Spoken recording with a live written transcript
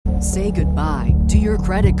Say goodbye to your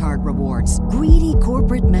credit card rewards. Greedy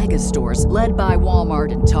corporate mega stores, led by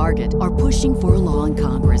Walmart and Target, are pushing for a law in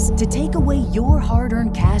Congress to take away your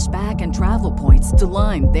hard-earned cash back and travel points to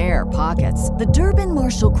line their pockets. The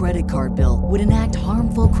Durbin-Marshall credit card bill would enact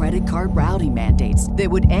harmful credit card routing mandates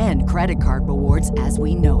that would end credit card rewards as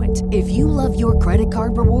we know it. If you love your credit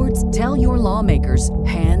card rewards, tell your lawmakers,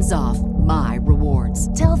 hands off my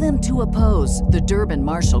rewards. Tell them to oppose the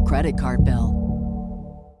Durbin-Marshall credit card bill.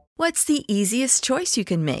 What's the easiest choice you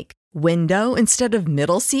can make? Window instead of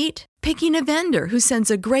middle seat? Picking a vendor who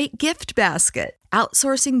sends a great gift basket?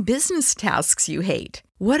 Outsourcing business tasks you hate?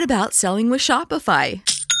 What about selling with Shopify?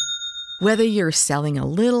 Whether you're selling a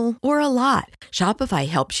little or a lot, Shopify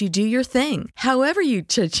helps you do your thing, however you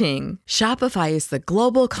cha-ching. Shopify is the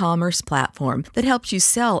global commerce platform that helps you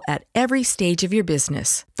sell at every stage of your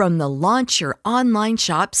business. From the launch your online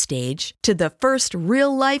shop stage to the first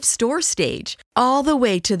real-life store stage, all the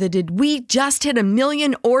way to the did we just hit 1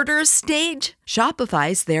 million orders stage.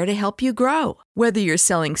 Shopify's there to help you grow. Whether you're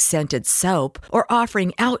selling scented soap or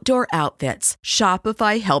offering outdoor outfits,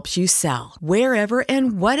 Shopify helps you sell. Wherever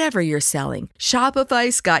and whatever you're selling,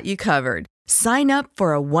 Shopify's got you covered. Sign up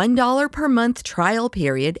for a $1 per month trial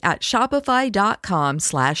period at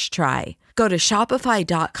shopify.com/try. Go to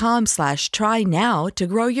shopify.com/try now to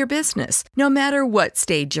grow your business, no matter what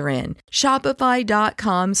stage you're in.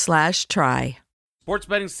 Shopify.com/try. Sports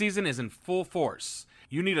betting season is in full force.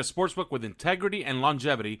 You need a sportsbook with integrity and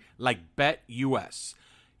longevity like BetUS.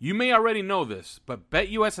 You may already know this, but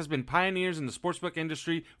BetUS has been pioneers in the sportsbook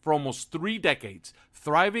industry for almost 3 decades,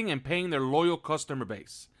 thriving and paying their loyal customer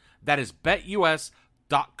base. That is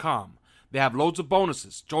BetUS.com. They have loads of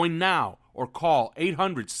bonuses. Join now or call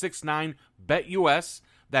 800-69-BET-US.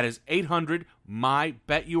 That is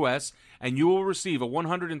 800-MY-BET-US, and you will receive a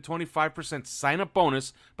 125% sign-up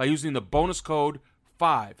bonus by using the bonus code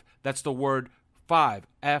 5. That's the word 5,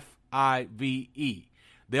 F-I-V-E.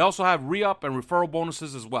 They also have re-up and referral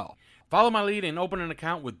bonuses as well. Follow my lead and open an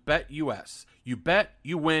account with BetUS. You bet,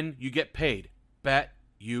 you win, you get paid.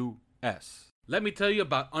 BetUS. Let me tell you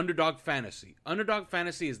about Underdog Fantasy. Underdog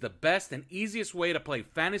Fantasy is the best and easiest way to play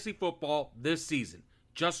fantasy football this season.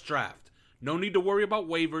 Just draft. No need to worry about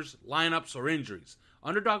waivers, lineups, or injuries.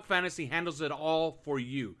 Underdog Fantasy handles it all for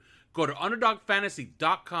you. Go to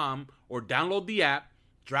UnderdogFantasy.com or download the app.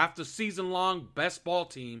 Draft a season-long best ball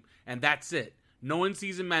team, and that's it. No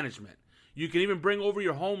in-season management. You can even bring over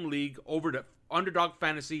your home league over to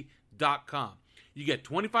UnderdogFantasy.com. You get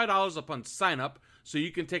 $25 upon sign-up, so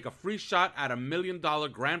you can take a free shot at $1 million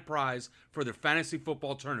grand prize for their fantasy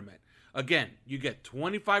football tournament. Again, you get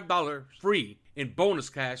 $25 free in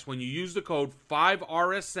bonus cash when you use the code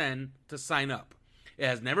 5RSN to sign up. It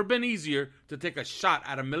has never been easier to take a shot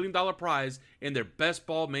at $1 million prize in their Best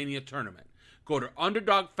Ball Mania tournament. Go to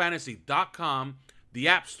UnderdogFantasy.com, the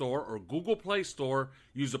App Store, or Google Play Store.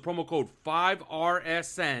 Use the promo code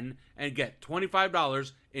 5RSN and get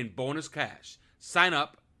 $25 in bonus cash. Sign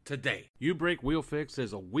up today. U-Brake Wheel Fix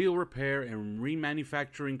is a wheel repair and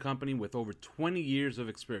remanufacturing company with over 20 years of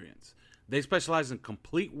experience. They specialize in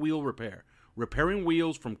complete wheel repair, repairing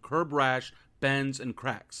wheels from curb rash, bends, and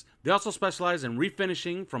cracks. They also specialize in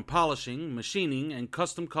refinishing, from polishing, machining, and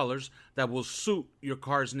custom colors that will suit your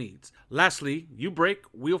car's needs. Lastly, U-Brake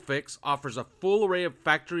Wheel Fix offers a full array of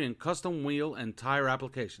factory and custom wheel and tire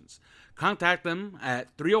applications. Contact them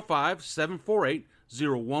at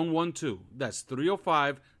 305-748-0112. That's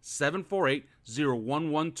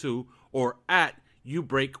 305-748-0112 or at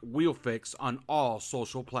U-Brake Wheel Fix on all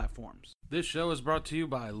social platforms. This show is brought to you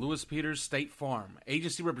by Lewis Peters State Farm,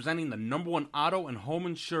 agency representing the #1 auto and home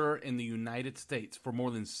insurer in the United States for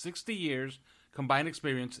more than 60 years combined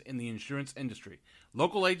experience in the insurance industry.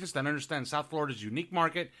 Local agents that understand South Florida's unique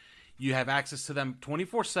market. You have access to them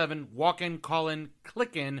 24/7, walk in, call in,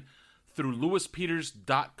 click in through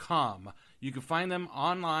lewispeters.com. You can find them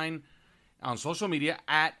online on social media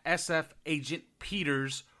at SF Agent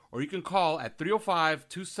Peters, or you can call at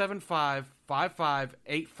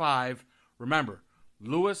 305-275-5585. Remember,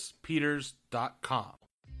 lewispeters.com.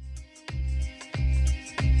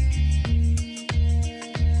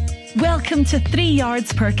 Welcome to 3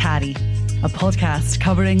 Yards Per Carry, a podcast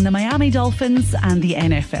covering the Miami Dolphins and the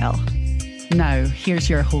NFL. Now, here's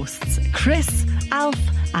your hosts, Chris, Alf,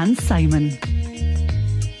 and Simon.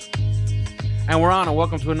 And we're on, and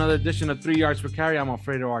welcome to another edition of 3 Yards Per Carry. I'm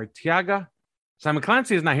Alfredo Arteaga. Simon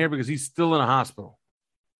Clancy is not here because he's still in a hospital.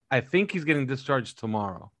 I think he's getting discharged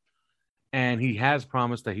tomorrow. And he has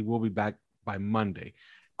promised that he will be back by Monday.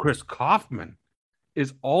 Chris Kaufman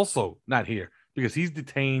is also not here because he's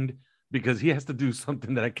detained because he has to do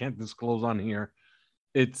something that I can't disclose on here.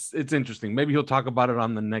 It's interesting. Maybe he'll talk about it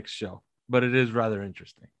on the next show, but it is rather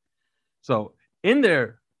interesting. So in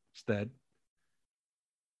their stead,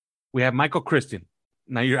 we have Michael Christian.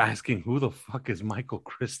 Now you're asking, who the fuck is Michael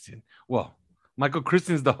Christian? Well, Michael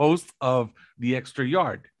Christian is the host of The Extra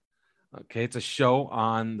Yard. Okay, it's a show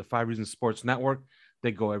on the 5 Reasons Sports Network.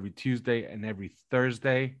 They go every Tuesday and every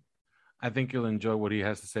Thursday. I think you'll enjoy what he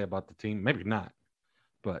has to say about the team. Maybe not,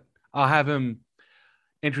 but I'll have him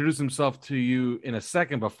introduce himself to you in a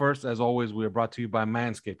second. But first, as always, we are brought to you by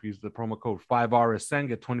Manscaped. Use the promo code 5RSN,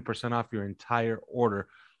 get 20% off your entire order.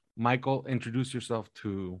 Michael, introduce yourself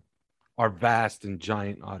to our vast and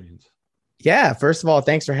giant audience. Yeah, first of all,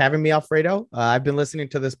 thanks for having me, Alfredo. I've been listening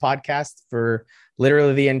to this podcast for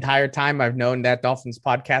literally the entire time I've known that Dolphins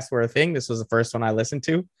podcasts were a thing. This was the first one I listened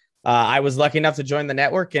to. I was lucky enough to join the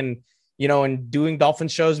network, and in doing Dolphin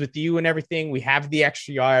shows with you and everything, we have The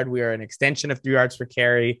Extra Yard. We are an extension of 3 Yards per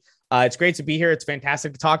Carry. It's great to be here. It's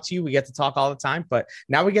fantastic to talk to you. We get to talk all the time, but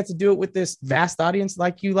now we get to do it with this vast audience,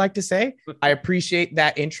 like you like to say. I appreciate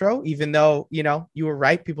that intro, even though, you were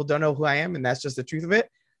right. People don't know who I am, and that's just the truth of it.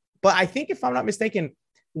 But I think, if I'm not mistaken,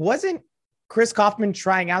 wasn't Chris Kaufman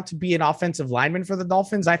trying out to be an offensive lineman for the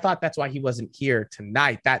Dolphins? I thought that's why he wasn't here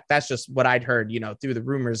tonight. That's just what I'd heard, through the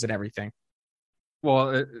rumors and everything.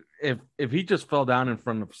 Well, if he just fell down in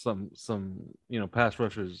front of some pass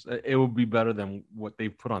rushers, it would be better than what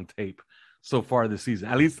they've put on tape so far this season.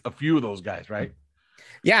 At least a few of those guys, right?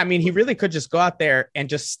 Yeah, I mean, he really could just go out there and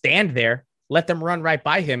just stand there, let them run right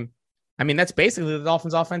by him. I mean, that's basically the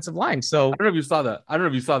Dolphins' offensive line. So I don't know if you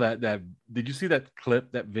saw that. Did you see that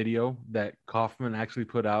clip, that video that Kaufman actually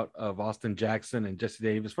put out of Austin Jackson and Jesse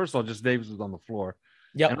Davis? First of all, Jesse Davis was on the floor.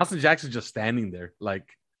 Yeah, and Austin Jackson's just standing there,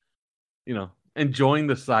 enjoying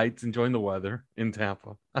the sights, enjoying the weather in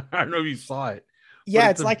Tampa. I don't know if you saw it. Yeah,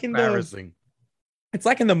 it's like in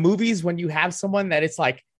the movies when you have someone that it's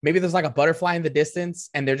like, maybe there's like a butterfly in the distance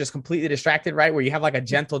and they're just completely distracted, right? Where you have like a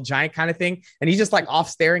gentle giant kind of thing. And he's just like off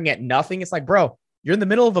staring at nothing. It's like, bro, you're in the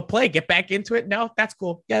middle of a play. Get back into it. No, that's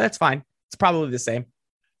cool. Yeah, that's fine. It's probably the same.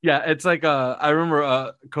 Yeah, it's like I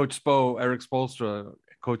remember Coach Eric Spoelstra,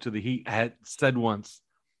 coach of the Heat, had said once,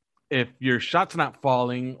 if your shot's not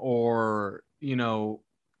falling or,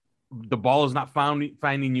 the ball is not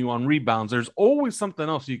finding you on rebounds, there's always something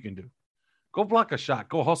else you can do. Go block a shot.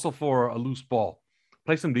 Go hustle for a loose ball.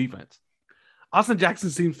 Play some defense. Austin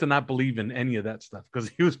Jackson seems to not believe in any of that stuff because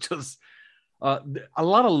he was just a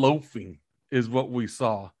lot of loafing is what we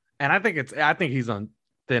saw. And I think he's on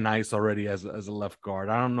thin ice already as a left guard.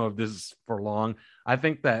 I don't know if this is for long. I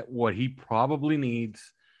think that what he probably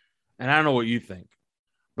needs, and I don't know what you think,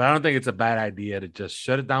 but I don't think it's a bad idea to just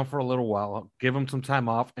shut it down for a little while, give him some time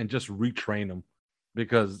off, and just retrain him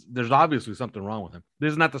because there's obviously something wrong with him.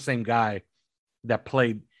 This is not the same guy that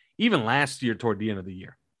played even last year toward the end of the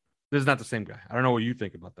year. This is not the same guy. I don't know what you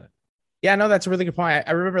think about that. Yeah, no, that's a really good point.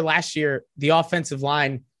 I remember last year, the offensive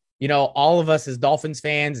line, all of us as Dolphins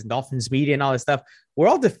fans and Dolphins media and all this stuff, we're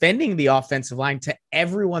all defending the offensive line to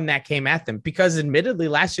everyone that came at them because admittedly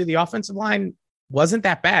last year, the offensive line wasn't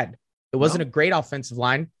that bad. It wasn't a great offensive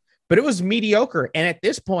line, but it was mediocre. And at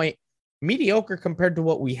this point, mediocre compared to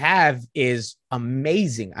what we have is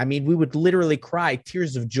amazing. I mean, we would literally cry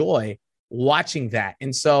tears of joy watching that.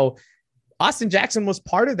 And so Austin Jackson was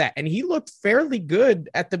part of that. And he looked fairly good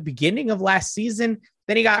at the beginning of last season.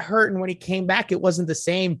 Then he got hurt. And when he came back, it wasn't the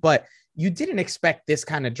same, but you didn't expect this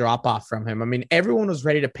kind of drop off from him. I mean, everyone was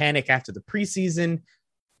ready to panic after the preseason.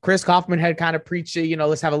 Chris Kaufman had kind of preached,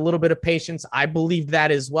 let's have a little bit of patience. I believed that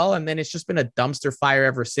as well. And then it's just been a dumpster fire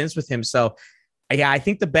ever since with him. So yeah, I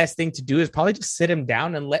think the best thing to do is probably just sit him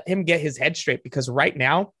down and let him get his head straight because right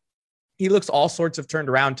now, he looks all sorts of turned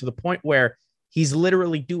around to the point where he's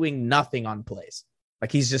literally doing nothing on plays.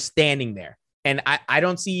 Like he's just standing there. And I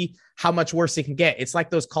don't see how much worse it can get. It's like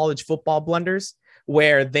those college football blunders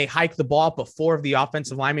where they hike the ball, but 4 of the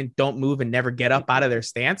offensive linemen don't move and never get up out of their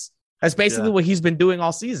stance. That's basically what he's been doing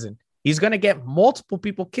all season. He's going to get multiple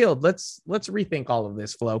people killed. Let's rethink all of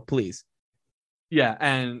this, Flo, please. Yeah.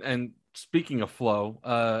 And speaking of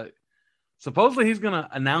Flo, supposedly he's going to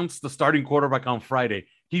announce the starting quarterback on Friday.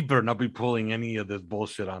 He better not be pulling any of this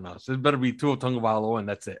bullshit on us. It better be Tua Tagovailoa, and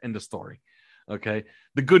that's it. End of story. Okay.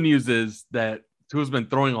 The good news is that Tua's been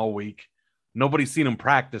throwing all week. Nobody's seen him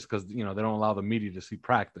practice because, they don't allow the media to see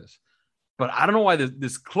practice. But I don't know why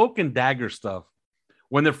this cloak and dagger stuff,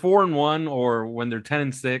 when they're 4-1 or when they're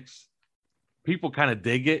 10-6, people kind of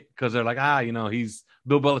dig it because they're like, he's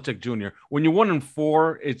Bill Belichick Jr. When you're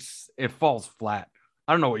 1-4, it falls flat.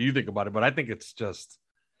 I don't know what you think about it, but I think it's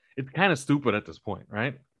kind of stupid at this point,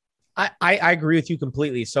 right? I agree with you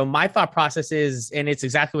completely. So my thought process is, and it's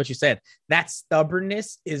exactly what you said, that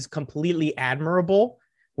stubbornness is completely admirable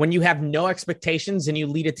when you have no expectations and you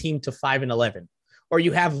lead a team to 5-11, or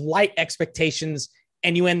you have light expectations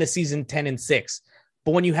and you end the season 10-6.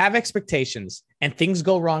 But when you have expectations and things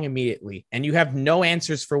go wrong immediately and you have no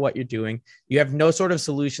answers for what you're doing, you have no sort of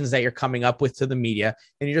solutions that you're coming up with to the media,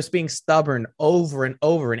 and you're just being stubborn over and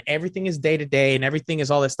over, and everything is day to day and everything is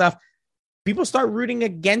all this stuff, people start rooting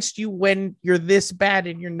against you when you're this bad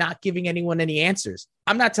and you're not giving anyone any answers.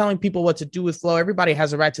 I'm not telling people what to do with Flo. Everybody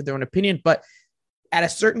has a right to their own opinion, but at a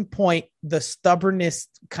certain point, the stubbornness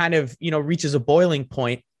kind of, reaches a boiling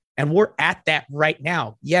point, and we're at that right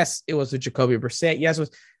now. Yes, it was with Jacoby Brissett. Yes, it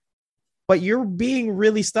was, but you're being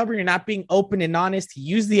really stubborn. You're not being open and honest. He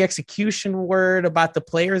used the execution word about the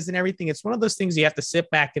players and everything. It's one of those things you have to sit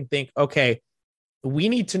back and think, okay, we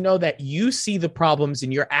need to know that you see the problems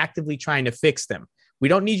and you're actively trying to fix them. We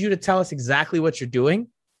don't need you to tell us exactly what you're doing,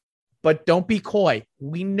 but don't be coy.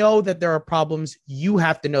 We know that there are problems. You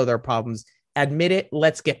have to know there are problems. Admit it.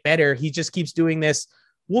 Let's get better. He just keeps doing this.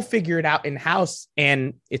 We'll figure it out in-house.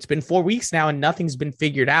 And it's been 4 weeks now and nothing's been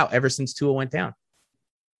figured out ever since Tua went down.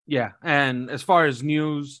 Yeah. And as far as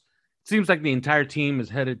news, it seems like the entire team is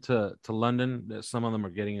headed to London. Some of them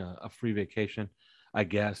are getting a free vacation, I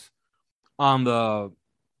guess. On the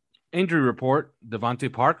injury report,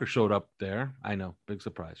 Devontae Parker showed up there. I know, big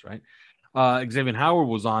surprise, right? Xavier Howard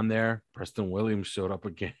was on there. Preston Williams showed up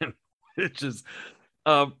again. It's just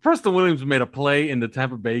Preston Williams made a play in the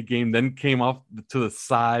Tampa Bay game, then came off to the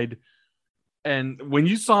side. And when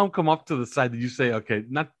you saw him come up to the side, did you say, okay,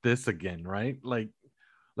 not this again, right? Like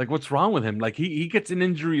what's wrong with him? Like he gets an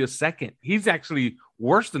injury a second. He's actually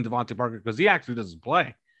worse than Devontae Parker because he actually doesn't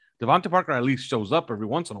play. Devontae Parker at least shows up every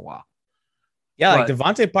once in a while. Yeah, like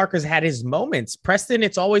Devontae Parker's had his moments. Preston,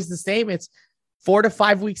 it's always the same. It's 4 to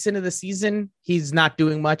 5 weeks into the season, he's not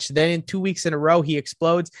doing much. Then in 2 weeks in a row, he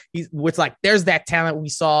explodes. It's like there's that talent we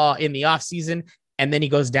saw in the offseason, and then he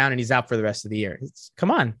goes down and he's out for the rest of the year. Come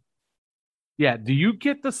on. Yeah. Do you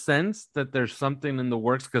get the sense that there's something in the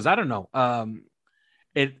works? Because I don't know.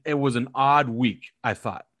 It was an odd week, I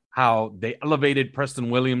thought, how they elevated Preston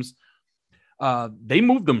Williams. They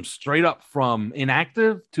moved them straight up from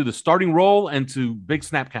inactive to the starting role and to big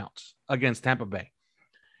snap counts against Tampa Bay.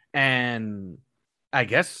 And I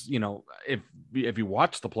guess, if you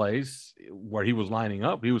watch the plays where he was lining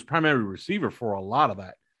up, he was primary receiver for a lot of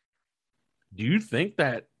that. Do you think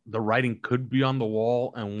that the writing could be on the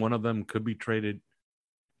wall and one of them could be traded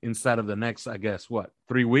inside of the next,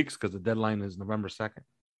 3 weeks? Because the deadline is November 2nd.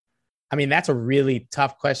 I mean, that's a really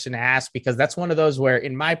tough question to ask because that's one of those where,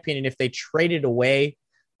 in my opinion, if they traded away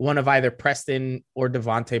one of either Preston or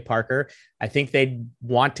Devontae Parker, I think they'd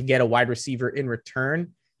want to get a wide receiver in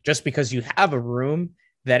return just because you have a room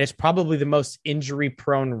that is probably the most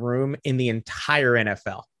injury-prone room in the entire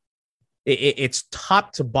NFL. It's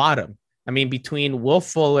top to bottom. I mean, between Will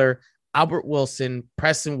Fuller, Albert Wilson,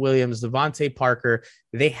 Preston Williams, Devontae Parker,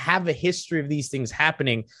 they have a history of these things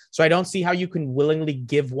happening. So I don't see how you can willingly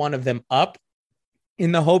give one of them up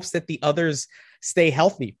in the hopes that the others stay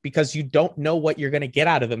healthy because you don't know what you're going to get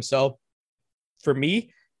out of them. So for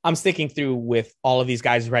me, I'm sticking through with all of these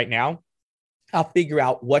guys right now. I'll figure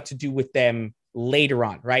out what to do with them later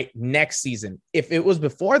on, right? Next season. If it was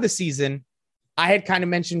before the season, I had kind of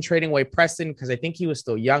mentioned trading away Preston because I think he was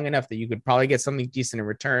still young enough that you could probably get something decent in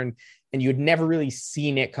return, and you'd never really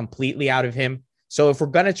seen it completely out of him. So if we're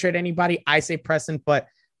going to trade anybody, I say Preston, but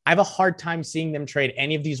I have a hard time seeing them trade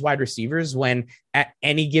any of these wide receivers when at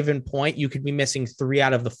any given point you could be missing 3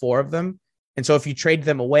 out of the 4 of them. And so if you trade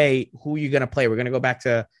them away, who are you going to play? We're going to go back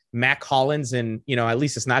to Mac Hollins and, at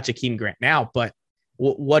least it's not Jakeem Grant now, but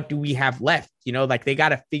what do we have left? They got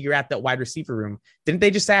to figure out that wide receiver room. Didn't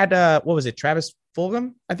they just add, what was it? Travis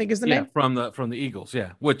Fulgham, I think is the name from the Eagles.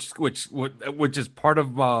 Yeah. Which is part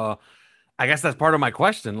of, I guess that's part of my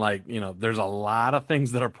question. There's a lot of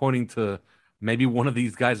things that are pointing to maybe one of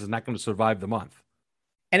these guys is not going to survive the month.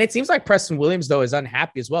 And it seems like Preston Williams, though, is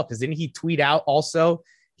unhappy as well. Because didn't he tweet out also?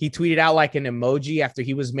 He tweeted out like an emoji after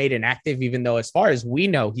he was made inactive, even though as far as we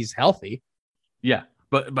know, he's healthy. Yeah.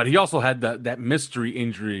 But he also had that mystery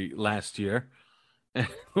injury last year.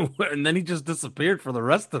 And then he just disappeared for the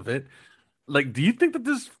rest of it. Do you think that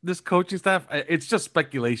this coaching staff, it's just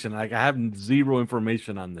speculation. I have zero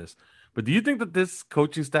information on this. But do you think that this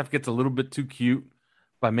coaching staff gets a little bit too cute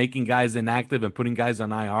by making guys inactive and putting guys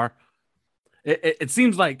on IR? It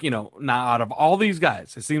seems like, now out of all these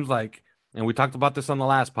guys, it seems like, and we talked about this on the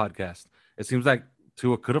last podcast, it seems like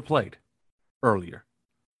Tua could have played earlier.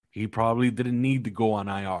 He probably didn't need to go on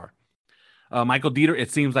IR. Michael Dieter,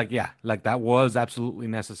 it seems like, yeah, like that was absolutely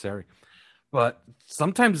necessary. But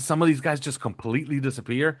sometimes some of these guys just completely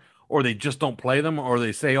disappear, or they just don't play them, or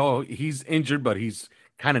they say, oh, he's injured, but he's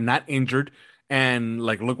kind of not injured. And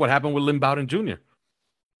like, look what happened with Lynn Bowden Jr.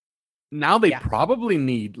 Now they probably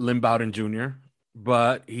need Lynn Bowden Jr.,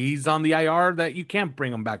 but he's on the IR that you can't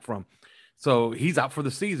bring him back from. So he's out for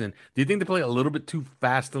the season. Do you think they play a little bit too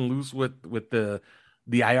fast and loose with the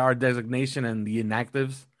IR designation and the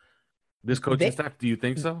inactives? This coaching staff, do you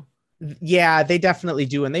think so? Yeah, they definitely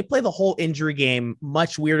do. And they play the whole injury game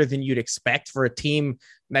much weirder than you'd expect for a team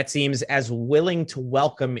that seems as willing to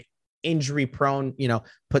welcome injury prone,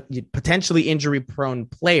 potentially injury prone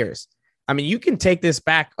players. I mean, you can take this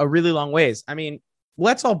back a really long ways. I mean,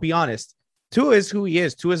 let's all be honest. Tua is who he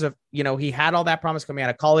is. Tua is he had all that promise coming out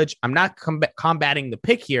of college. I'm not combating the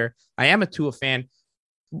pick here. I am a Tua fan,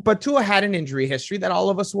 but Tua had an injury history that all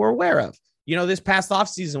of us were aware of. This past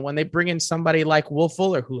offseason, when they bring in somebody like Will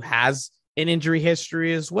Fuller, who has an injury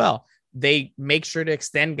history as well, they make sure to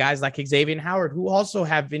extend guys like Xavier Howard, who also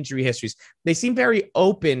have injury histories. They seem very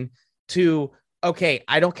open to, okay,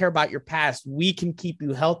 I don't care about your past. We can keep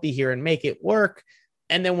you healthy here and make it work.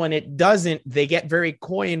 And then when it doesn't, they get very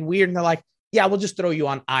coy and weird. And they're like, yeah, we'll just throw you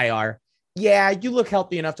on IR. Yeah, you look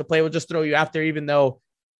healthy enough to play. We'll just throw you out there, even though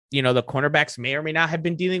the cornerbacks may or may not have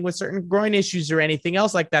been dealing with certain groin issues or anything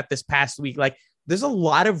else like that this past week. Like, there's a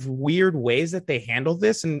lot of weird ways that they handle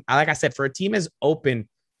this. And like I said, for a team as open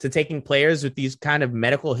to taking players with these kind of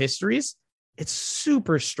medical histories, it's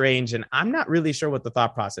super strange. And I'm not really sure what the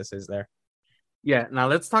thought process is there. Yeah. Now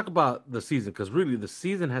let's talk about the season, because really the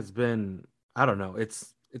season has been, I don't know,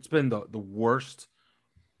 it's been the worst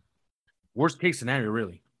case scenario,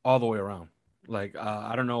 really, all the way around. Like,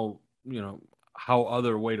 I don't know, how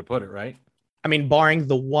other way to put it, right? I mean, barring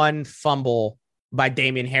the one fumble by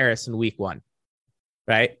Damian Harris in week 1,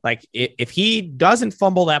 right? Like, if he doesn't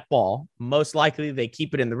fumble that ball, most likely they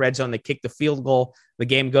keep it in the red zone, they kick the field goal, the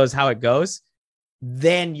game goes how it goes,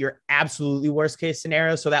 then you're absolutely worst case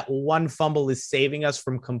scenario. So that one fumble is saving us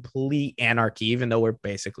from complete anarchy, even though we're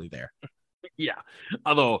basically there. Yeah.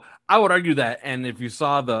 Although I would argue that, and if you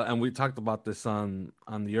saw and we talked about this on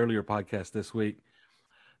the earlier podcast this week,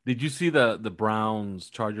 did you see the Browns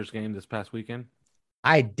Chargers game this past weekend?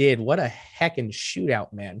 I did. What a heckin'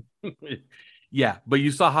 shootout, man. Yeah, but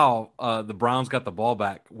you saw how the Browns got the ball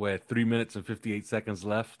back with 3 minutes and 58 seconds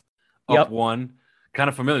left, up one. Kind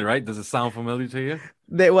of familiar, right? Does it sound familiar to you?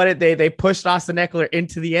 They pushed Austin Eckler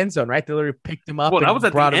into the end zone, right? They literally picked him up. Well, that was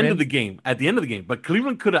at the end of the game. At the end of the game, but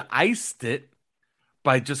Cleveland could have iced it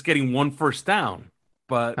by just getting one first down,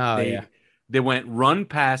 but they went run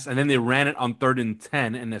pass, and then they ran it on 3rd and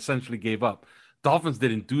 10 and essentially gave up. Dolphins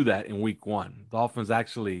didn't do that in week 1. Dolphins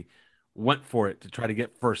actually went for it to try to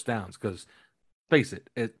get first downs, because face it,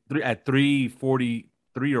 at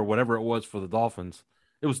 3:43 or whatever it was for the Dolphins,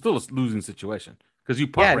 it was still a losing situation, because you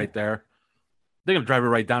punt right there, they're going to drive it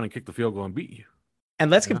right down and kick the field goal and beat you.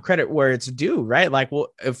 And let's give credit where it's due, right? Like, well,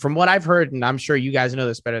 from what I've heard, and I'm sure you guys know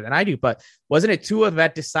this better than I do, but wasn't it Tua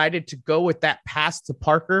that decided to go with that pass to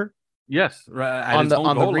Parker? Yes, right, on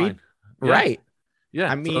the read, yeah. Right?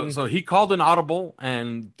 Yeah, I mean, so he called an audible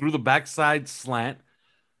and threw the backside slant,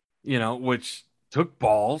 which took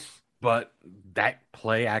balls, but that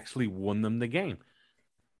play actually won them the game.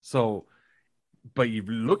 So, but if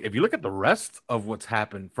you look at the rest of what's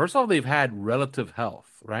happened, first of all, they've had relative health,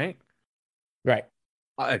 right? Right.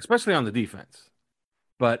 Especially on the defense.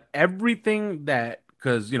 But everything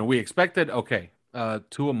because we expected,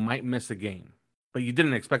 Tua might miss a game, but you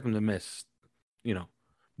didn't expect him to miss,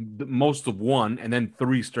 most of one and then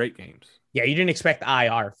 3 straight games. Yeah, you didn't expect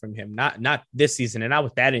IR from him, not this season, and not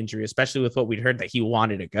with that injury, especially with what we'd heard that he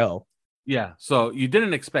wanted to go. Yeah, so you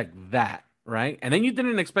didn't expect that, right? And then you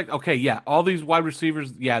didn't expect, all these wide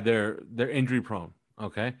receivers, they're injury prone,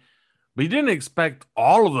 okay? But you didn't expect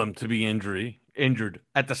all of them to be injured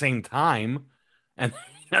at the same time, and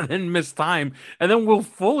then miss time, and then Will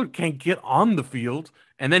Fuller can't get on the field,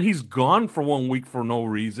 and then he's gone for 1 week for no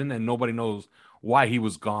reason, and nobody knows why he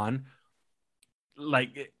was gone.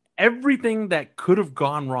 Like, everything that could have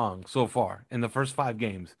gone wrong so far in the first 5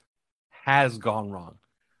 games has gone wrong,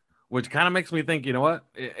 which kind of makes me think, you know what?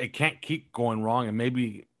 It can't keep going wrong, and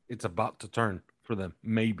maybe it's about to turn for them.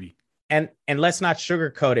 Maybe. And let's not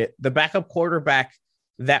sugarcoat it. The backup quarterback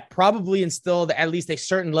that probably instilled at least a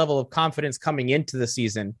certain level of confidence coming into the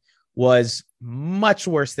season was much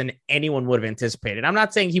worse than anyone would have anticipated. I'm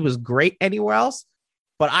not saying he was great anywhere else,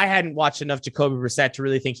 but I hadn't watched enough Jacoby Brissett to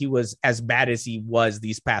really think he was as bad as he was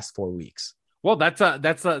these past 4 weeks. Well, that's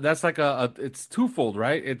like it's twofold,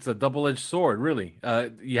 right? It's a double-edged sword, really.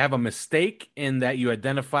 You have a mistake in that you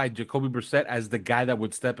identified Jacoby Brissett as the guy that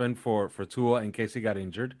would step in for Tua in case he got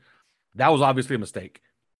injured. That was obviously a mistake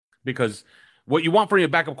because what you want from your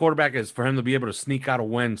backup quarterback is for him to be able to sneak out a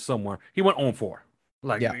win somewhere. He went 0-4.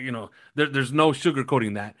 Like, Yeah. there's no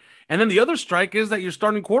sugarcoating that. And then the other strike is that your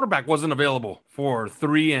starting quarterback wasn't available for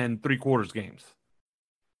 3 3/4 games.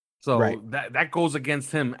 So Right. that goes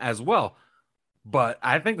against him as well. But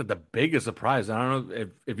I think that the biggest surprise, I don't know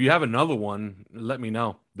if you have another one, let me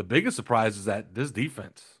know. The biggest surprise is that this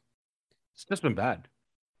defense, it's just been bad.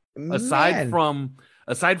 Aside Man.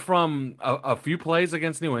 from a few plays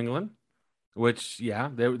against New England, which yeah,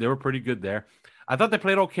 they were pretty good there. I thought they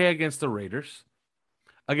played okay against the Raiders.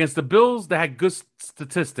 Against the Bills, they had good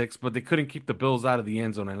statistics, but they couldn't keep the Bills out of the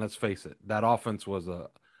end zone. And let's face it, that offense was an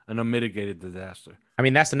unmitigated disaster. I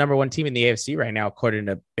mean, that's the number one team in the AFC right now, according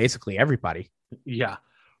to basically everybody. Yeah.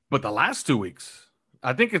 But the last 2 weeks,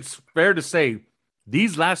 I think it's fair to say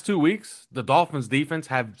these last 2 weeks, the Dolphins defense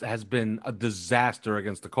has been a disaster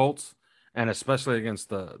against the Colts and especially against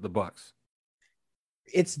the Bucks.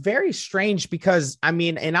 It's very strange because, I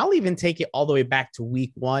mean, and I'll even take it all the way back to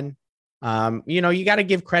week one. You got to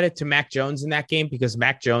give credit to Mac Jones in that game because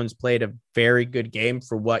Mac Jones played a very good game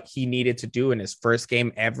for what he needed to do in his first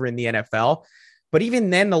game ever in the NFL. But even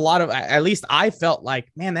then, at least I felt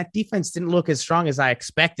like, man, that defense didn't look as strong as I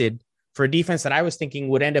expected for a defense that I was thinking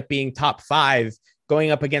would end up being top 5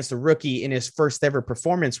 going up against a rookie in his first ever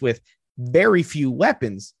performance with very few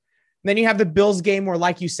weapons. And then you have the Bills game where,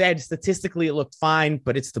 like you said, statistically it looked fine,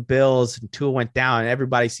 but it's the Bills and Tua went down and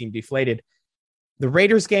everybody seemed deflated. The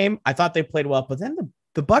Raiders game, I thought they played well, but then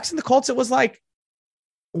the Bucks and the Colts, it was like,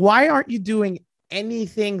 why aren't you doing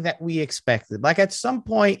anything that we expected? Like at some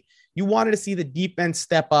point, you wanted to see the defense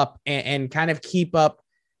step up and kind of keep up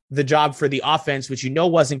the job for the offense, which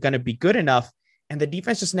wasn't going to be good enough. And the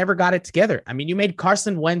defense just never got it together. I mean, you made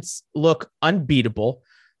Carson Wentz look unbeatable.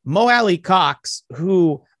 Mo Alley Cox,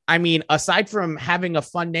 who, I mean, aside from having a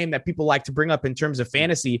fun name that people like to bring up in terms of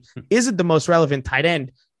fantasy, isn't the most relevant tight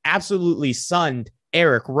end, absolutely sunned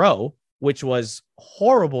Eric Rowe, which was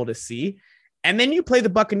horrible to see. And then you play the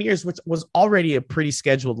Buccaneers, which was already a pretty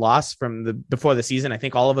scheduled loss before the season. I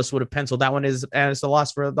think all of us would have penciled that one as a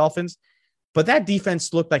loss for the Dolphins. But that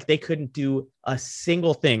defense looked like they couldn't do a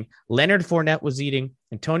single thing. Leonard Fournette was eating.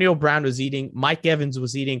 Antonio Brown was eating. Mike Evans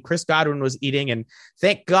was eating. Chris Godwin was eating. And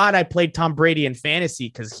thank God I played Tom Brady in fantasy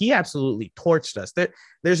because he absolutely torched us.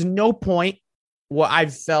 There's no point where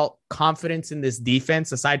I've felt confidence in this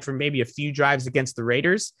defense aside from maybe a few drives against the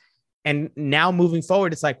Raiders. And now moving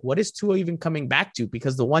forward, it's like, what is Tua even coming back to?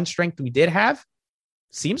 Because the one strength we did have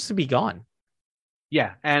seems to be gone.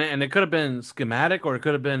 Yeah, and it could have been schematic or it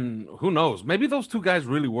could have been, who knows? Maybe those two guys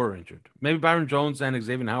really were injured. Maybe Byron Jones and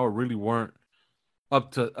Xavier Howard really weren't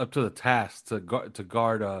up to the task to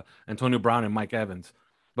guard Antonio Brown and Mike Evans.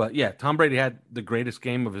 But yeah, Tom Brady had the greatest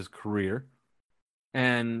game of his career.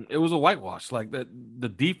 And it was a whitewash. Like the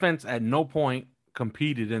defense at no point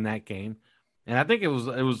competed in that game. And I think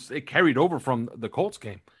it carried over from the Colts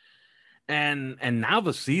game. And now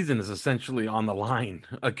the season is essentially on the line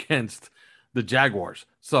against the Jaguars.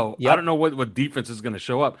 So Yep. I don't know what defense is going to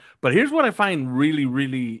show up. But here's what I find really,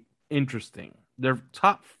 really interesting. Their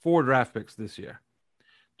top 4 draft picks this year: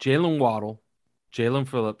 Jalen Waddle, Jalen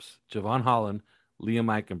Phillips, Javon Holland, Liam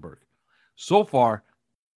Eichenberg. So far,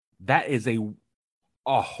 that is a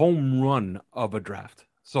home run of a draft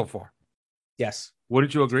so far. Yes.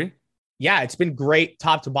 Wouldn't you agree? Yeah, it's been great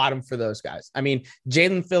top to bottom for those guys. I mean,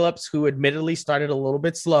 Jalen Phillips, who admittedly started a little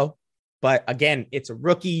bit slow, but again, it's a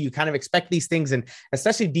rookie. You kind of expect these things, and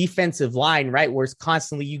especially defensive line, right? Where it's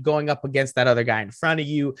constantly you going up against that other guy in front of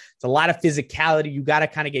you. It's a lot of physicality. You got to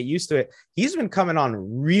kind of get used to it. He's been coming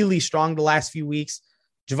on really strong the last few weeks.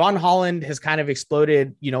 Javon Holland has kind of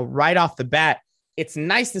exploded, right off the bat. It's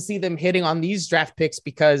nice to see them hitting on these draft picks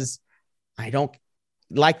because I don't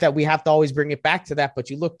like that we have to always bring it back to that. But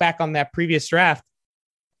you look back on that previous draft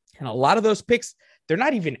and a lot of those picks, they're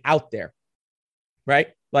not even out there, right?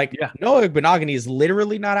 Like Noah Benogany is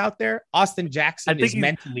literally not out there. Austin Jackson is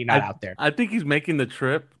mentally not out there. I think he's making the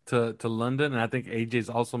trip to London. And I think AJ's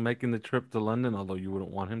also making the trip to London, although you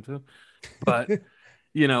wouldn't want him to. But,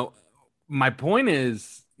 my point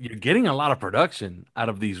is you're getting a lot of production out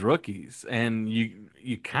of these rookies. And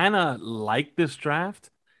you kind of like this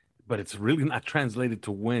draft, but it's really not translated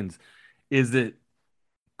to wins.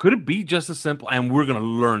 Could it be just as simple? And we're going to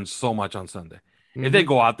learn so much on Sunday. Mm-hmm. If they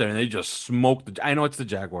go out there and they just smoke I know it's the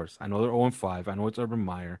Jaguars. I know they're 0-5. I know it's Urban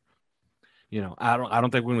Meyer. I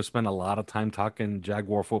don't think we're going to spend a lot of time talking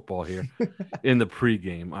Jaguar football here in the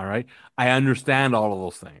pregame. All right. I understand all of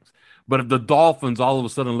those things. But if the Dolphins all of a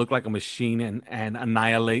sudden look like a machine and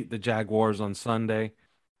annihilate the Jaguars on Sunday,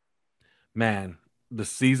 man, the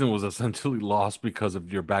season was essentially lost because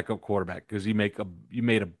of your backup quarterback, because you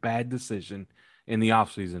made a bad decision in the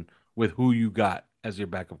offseason with who you got as your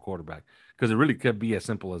backup quarterback. Because it really could be as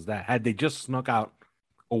simple as that. Had they just snuck out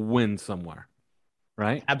a win somewhere,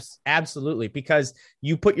 right? Absolutely. Because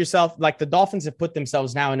you put yourself, like the Dolphins have put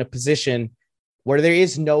themselves now in a position where there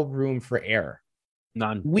is no room for error.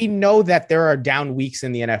 None. We know that there are down weeks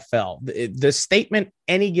in the NFL. The statement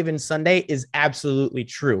any given Sunday is absolutely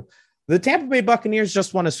true. The Tampa Bay Buccaneers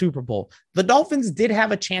just won a Super Bowl. The Dolphins did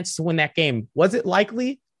have a chance to win that game. Was it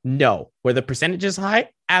likely? No. Were the percentages high?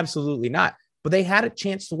 Absolutely not. But they had a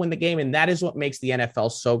chance to win the game, and that is what makes the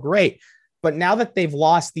NFL so great. But now that they've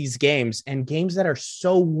lost these games, and games that are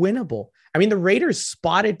so winnable, I mean, the Raiders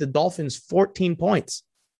spotted the Dolphins 14 points,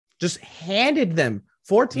 just handed them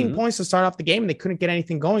 14 points to start off the game, and they couldn't get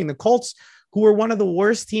anything going. The Colts, who were one of the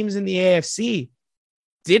worst teams in the AFC,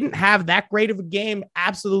 didn't have that great of a game.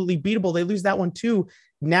 Absolutely beatable. They lose that one too.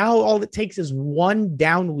 Now all it takes is one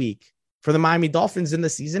down week for the Miami Dolphins, and the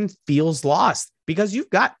season feels lost because you've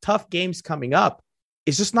got tough games coming up.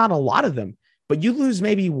 It's just not a lot of them, but you lose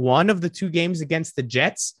maybe one of the two games against the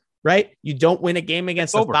Jets, right? You don't win a game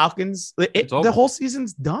against the Falcons. The whole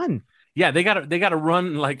season's done. Yeah, they gotta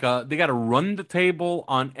run they gotta run the table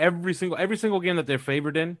on every single game that they're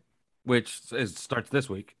favored in, which starts this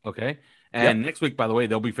week, okay? And next week, by the way,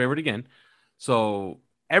 they'll be favored again. So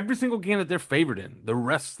every single game that they're favored in, the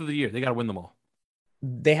rest of the year, they gotta win them all.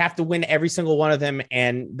 They have to win every single one of them.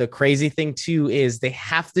 And the crazy thing too is they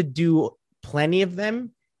have to do plenty of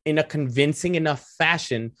them in a convincing enough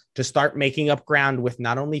fashion to start making up ground with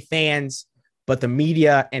not only fans, but the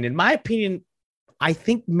media. And in my opinion, I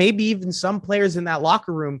think maybe even some players in that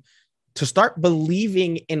locker room to start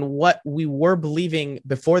believing in what we were believing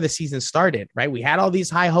before the season started, right? We had all these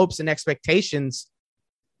high hopes and expectations.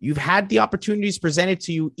 You've had the opportunities presented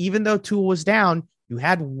to you, even though Tua was down. You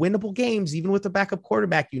had winnable games, even with the backup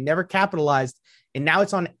quarterback. You never capitalized. And now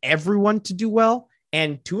it's on everyone to do well.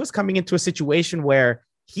 And Tua's coming into a situation where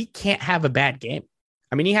he can't have a bad game.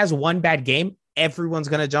 I mean, he has one bad game. Everyone's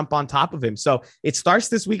going to jump on top of him. So it starts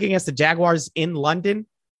this week against the Jaguars in London.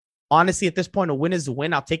 Honestly, at this point, a win is a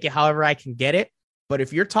win. I'll take it however I can get it. But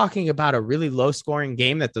if you're talking about a really low scoring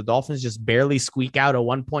game that the Dolphins just barely squeak out a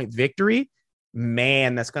 1-point victory,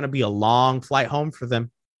 man, that's going to be a long flight home for them.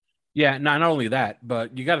 Yeah, not only that,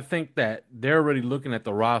 but you got to think that they're already looking at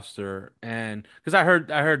the roster. And because I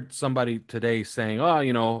heard somebody today saying,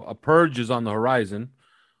 oh, a purge is on the horizon.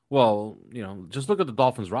 Well, just look at the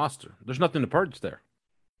Dolphins roster. There's nothing to purge there.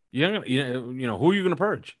 Who are you going to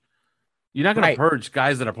purge? You're not going to purge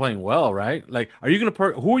guys that are playing well, right? Like, are you going to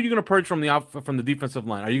purge? Who are you going to purge from the defensive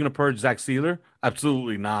line? Are you going to purge Zach Sealer?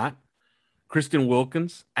 Absolutely not. Christian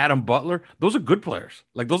Wilkins, Adam Butler, those are good players.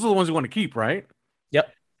 Like, those are the ones you want to keep, right?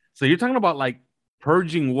 Yep. So you're talking about like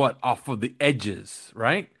purging what off of the edges,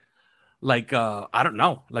 right? Like, I don't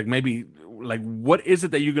know. Like maybe like what is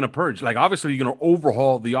it that you're going to purge? Like, obviously you're going to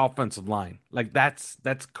overhaul the offensive line. Like that's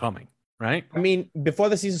coming. Right. I mean, before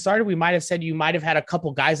the season started, we might have said you might have had a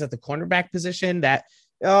couple guys at the cornerback position that,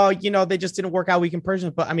 they just didn't work out. We can purge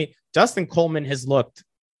them. But I mean, Justin Coleman has looked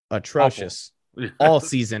atrocious all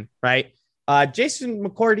season. Right. Jason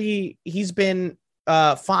McCourty, he's been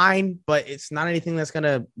fine, but it's not anything that's going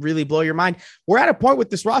to really blow your mind. We're at a point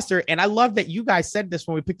with this roster. And I love that you guys said this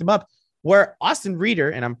when we picked him up, where Austin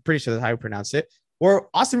Reeder, and I'm pretty sure that's how you pronounce it, where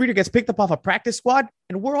Austin Reeder gets picked up off a practice squad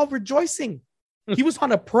and we're all rejoicing. He was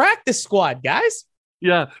on a practice squad, guys.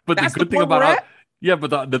 Yeah, but the good thing about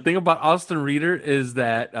the thing about Austin Reeder is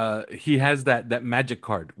that he has that magic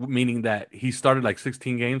card, meaning that he started like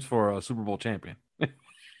 16 games for a Super Bowl champion.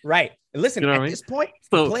 Right. And listen, at this point,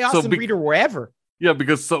 play Austin Reeder wherever. Yeah,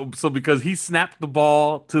 because he snapped the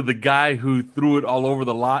ball to the guy who threw it all over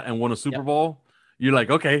the lot and won a Super Bowl. You're like,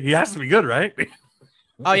 okay, he has to be good, right?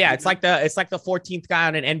 Oh yeah, it's like the 14th guy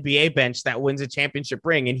on an NBA bench that wins a championship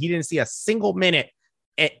ring, and he didn't see a single minute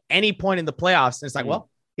at any point in the playoffs. And it's like, well,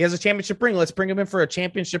 he has a championship ring. Let's bring him in for a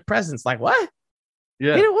championship presence. Like what?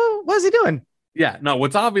 Yeah. What is he doing? Yeah. No.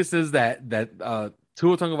 What's obvious is that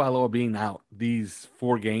Tua Tagovailoa being out these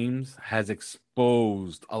 4 games has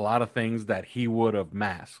exposed a lot of things that he would have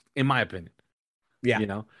masked, in my opinion. Yeah.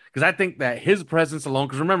 Because I think that his presence alone.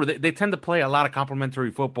 Because remember, they tend to play a lot of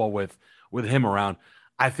complimentary football with him around.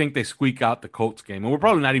 I think they squeak out the Colts game, and we're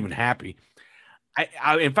probably not even happy.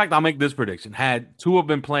 In fact, I'll make this prediction. Had Tua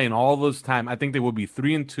been playing all this time, I think they would be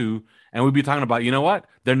 3-2, and we'd be talking about, you know what?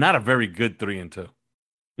 They're not a very good 3-2.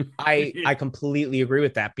 I completely agree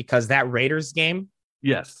with that because that Raiders game,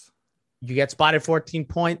 yes, you get spotted 14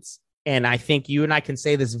 points, and I think you and I can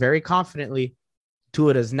say this very confidently.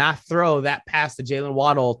 Tua does not throw that pass to Jalen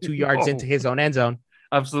Waddle 2 yards into his own end zone.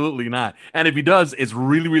 Absolutely not. And if he does, it's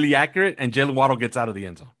really, really accurate, and Jalen Waddle gets out of the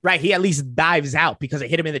end zone. Right. He at least dives out because it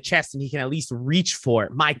hit him in the chest and he can at least reach for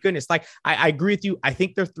it. My goodness. Like, I agree with you. I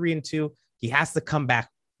think they're 3-2. He has to come back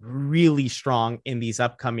really strong in these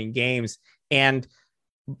upcoming games. And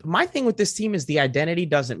my thing with this team is the identity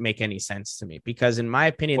doesn't make any sense to me because, in my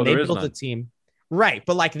opinion, they built a team. Right.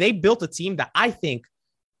 But like, they built a team that I think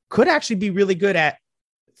could actually be really good at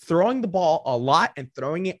throwing the ball a lot and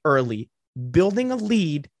throwing it early, building a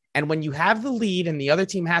lead. And when you have the lead and the other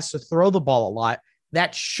team has to throw the ball a lot,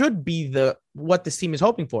 that should be what this team is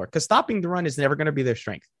hoping for, because stopping the run is never going to be their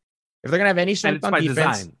strength. If they're going to have any strength on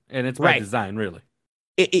defense, and it's by design, really.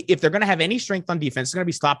 If they're going to have any strength on defense, it's going to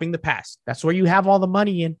be stopping the pass. That's where you have all the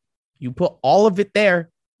money in. You put all of it there.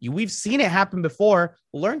 We've seen it happen before.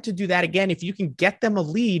 Learn to do that again. If you can get them a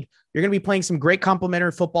lead, you're going to be playing some great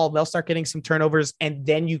complementary football. They'll start getting some turnovers, and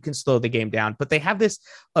then you can slow the game down. But they have this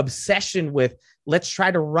obsession with, let's try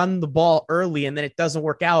to run the ball early, and then it doesn't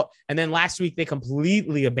work out. And then last week, they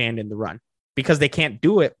completely abandoned the run because they can't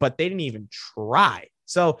do it, but they didn't even try.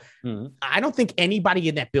 So I don't think anybody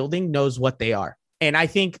in that building knows what they are. And I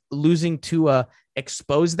think losing Tua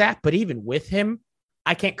exposed that. But even with him,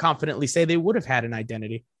 I can't confidently say they would have had an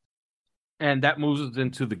identity. And that moves us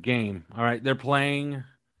into the game. All right. They're playing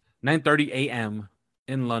 9:30 a.m.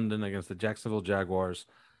 in London against the Jacksonville Jaguars.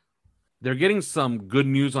 They're getting some good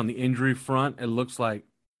news on the injury front. It looks like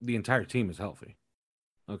the entire team is healthy.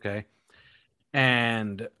 Okay.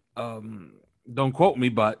 And don't quote me,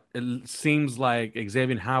 but it seems like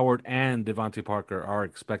Xavier Howard and Devontae Parker are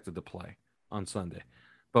expected to play on Sunday.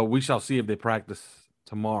 But we shall see if they practice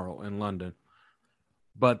tomorrow in London.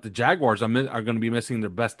 But the Jaguars are going to be missing their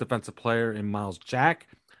best defensive player in Miles Jack.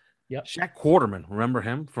 Yep. Shaq Quarterman, remember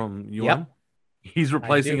him from UM? Yep. He's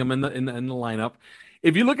replacing him in the lineup.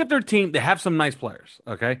 If you look at their team, they have some nice players.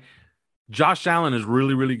 Okay, Josh Allen is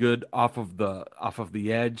really, really good off of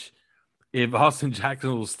the edge. If Austin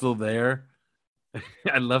Jackson was still there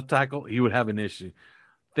at left tackle, he would have an issue.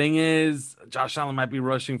 Thing is, Josh Allen might be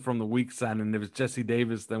rushing from the weak side, and if it's Jesse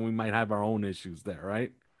Davis, then we might have our own issues there,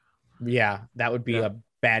 right? Yeah, that would be a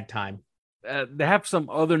bad time. They have some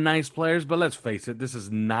other nice players, but let's face it, this is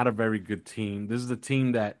not a very good team. This is a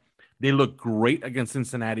team that they looked great against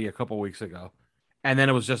Cincinnati a couple weeks ago, and then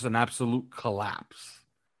it was just an absolute collapse.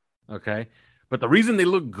 Okay? But the reason they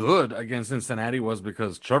looked good against Cincinnati was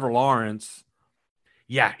because Trevor Lawrence,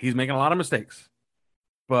 he's making a lot of mistakes,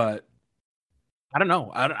 but I don't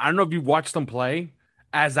know. I don't know if you watched them play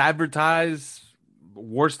as advertised,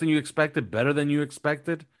 worse than you expected, better than you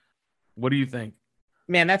expected. What do you think?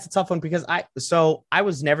 Man, that's a tough one because I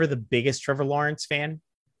was never the biggest Trevor Lawrence fan.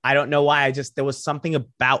 I don't know why. There was something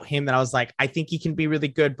about him that I was like, I think he can be really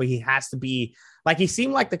good, but he has to be like, he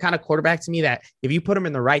seemed like the kind of quarterback to me that if you put him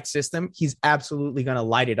in the right system, he's absolutely going to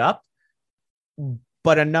light it up.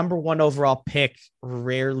 But a number one overall pick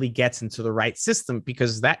rarely gets into the right system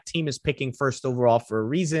because that team is picking first overall for a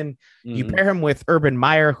reason. Mm-hmm. You pair him with Urban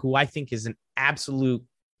Meyer, who I think is an absolute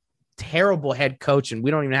terrible head coach, and we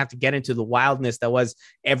don't even have to get into the wildness that was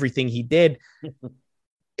everything he did.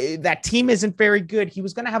 That team isn't very good. He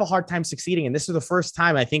was going to have a hard time succeeding, and this is the first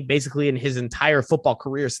time, I think, basically in his entire football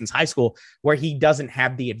career since high school, where he doesn't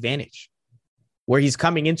have the advantage, where he's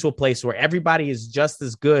coming into a place where everybody is just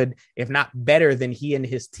as good, if not better than he and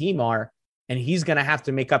his team are, and he's going to have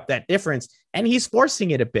to make up that difference, and he's forcing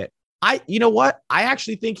it a bit. You know what? I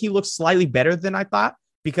actually think he looks slightly better than I thought,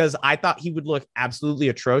 because I thought he would look absolutely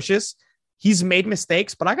atrocious. He's made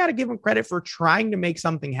mistakes, but I got to give him credit for trying to make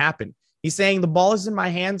something happen. He's saying the ball is in my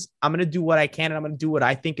hands. I'm going to do what I can, and I'm going to do what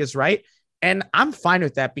I think is right. And I'm fine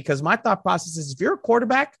with that because my thought process is if you're a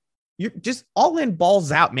quarterback, you're just all in,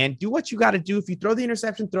 balls out, man. Do what you got to do. If you throw the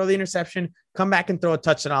interception, come back and throw a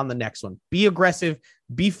touchdown on the next one. Be aggressive,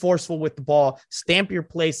 be forceful with the ball, stamp your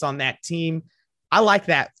place on that team. I like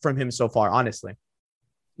that from him so far, honestly.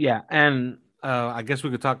 Yeah, and I guess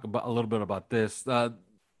we could talk about a little bit about this.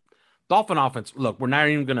 Dolphin offense. Look, we're not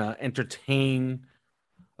even going to entertain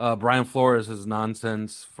Brian Flores'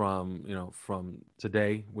 nonsense from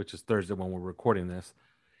today, which is Thursday when we're recording this.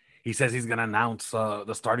 He says he's going to announce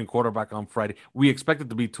the starting quarterback on Friday. We expect it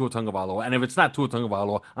to be Tua Tagovailoa, and if it's not Tua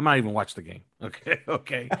Tagovailoa, I'm not even watching the game.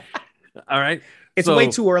 Okay. All right. It's way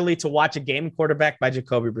too early to watch a game quarterback by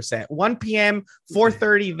Jacoby Brissett. 1 p.m.,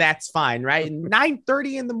 4:30, that's fine, right?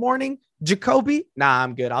 9:30 in the morning, Jacoby, nah,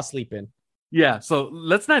 I'm good. I'll sleep in. Yeah, so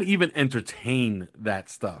let's not even entertain that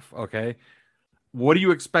stuff, okay? What do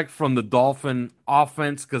you expect from the Dolphin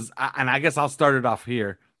offense? I guess I'll start it off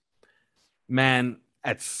here. Man,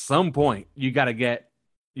 at some point, you got to get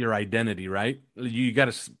your identity, right? You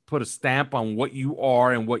got to put a stamp on what you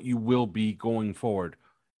are and what you will be going forward.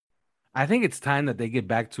 I think it's time that they get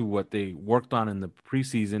back to what they worked on in the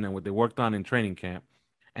preseason and what they worked on in training camp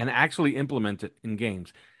and actually implement it in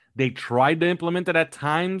games. They tried to implement it at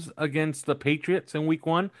times against the Patriots in week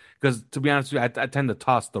 1 because, to be honest with you, I tend to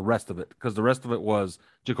toss the rest of it because the rest of it was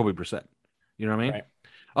Jacoby Brissett. You know what I mean? Right.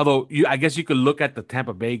 Although, I guess you could look at the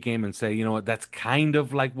Tampa Bay game and say, you know what, that's kind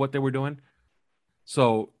of like what they were doing.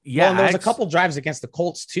 So, yeah. Well, and there was a couple drives against the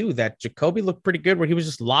Colts, too, that Jacoby looked pretty good where he was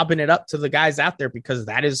just lobbing it up to the guys out there because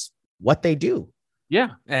that is what they do. Yeah,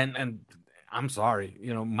 and I'm sorry,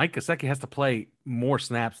 Mike Gesicki has to play more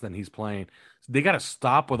snaps than he's playing. So they got to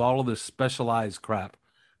stop with all of this specialized crap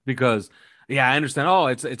because, I understand. Oh,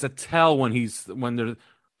 it's a tell when he's in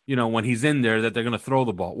there that they're going to throw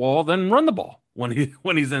the ball. Well, then run the ball when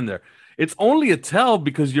he's in there. It's only a tell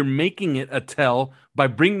because you're making it a tell by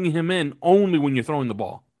bringing him in only when you're throwing the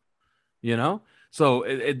ball. So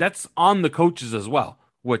that's on the coaches as well.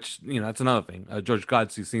 Which, that's another thing. George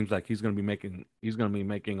Godsey seems like he's going to be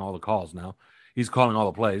making all the calls now. He's calling all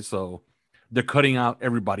the plays, so they're cutting out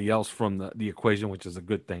everybody else from the equation, which is a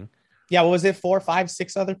good thing. Yeah, what was it? 4, 5,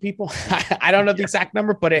 6 other people? I don't know the exact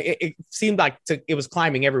number, but it seemed like it was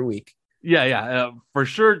climbing every week. Yeah. For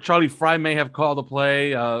sure, Charlie Fry may have called the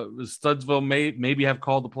play. Studsville maybe have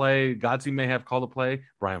called the play. Godsey may have called the play.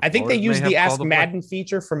 I think they used the Ask Madden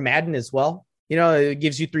feature from Madden as well. It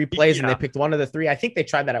gives you 3 plays and they picked one of the 3. I think they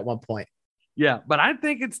tried that at one point. Yeah, but I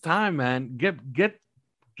think it's time, man.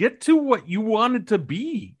 Get to what you wanted to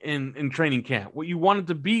be in training camp, what you wanted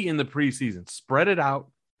to be in the preseason. Spread it out.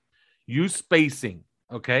 Use spacing,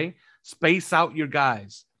 okay? Space out your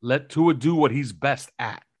guys. Let Tua do what he's best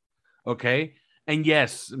at, okay? And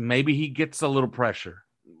yes, maybe he gets a little pressure.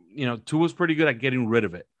 Tua's pretty good at getting rid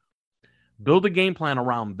of it. Build a game plan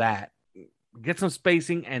around that. Get some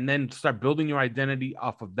spacing and then start building your identity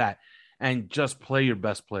off of that and just play your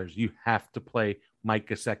best players. You have to play Mike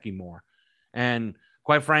Gesicki more. And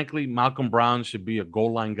quite frankly, Malcolm Brown should be a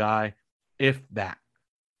goal line guy, if that.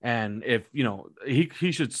 And if,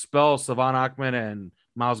 he should spell Savon Ahmed and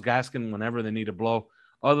Myles Gaskin whenever they need a blow.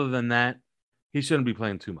 Other than that, he shouldn't be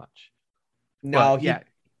playing too much. No,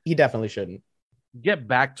 he definitely shouldn't. Get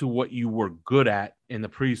back to what you were good at in the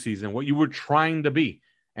preseason, what you were trying to be.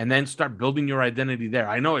 And then start building your identity there.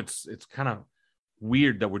 I know it's kind of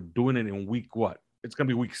weird that we're doing it in week what? It's going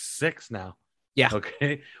to be week 6 now. Yeah.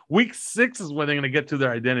 Okay. Week 6 is where they're going to get to their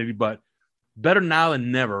identity, but better now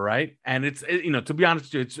than never, right? And to be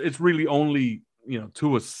honest with you, it's really only,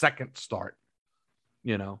 to a second start,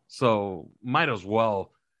 so might as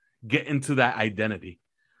well get into that identity.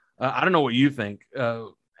 I don't know what you think.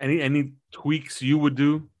 Any tweaks you would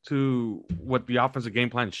do to what the offensive game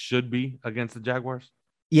plan should be against the Jaguars?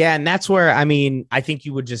 Yeah, and that's where, I think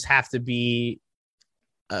you would just have to be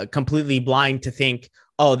completely blind to think,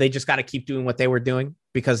 oh, they just got to keep doing what they were doing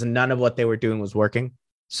because none of what they were doing was working.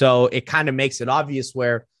 So it kind of makes it obvious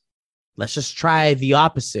where let's just try the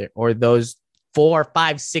opposite, or those 4,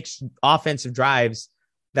 5, 6 offensive drives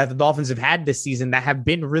that the Dolphins have had this season that have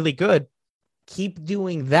been really good. Keep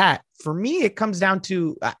doing that. For me, it comes down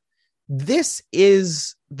to this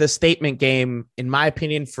is the statement game, in my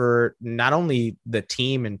opinion, for not only the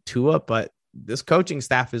team and Tua, but this coaching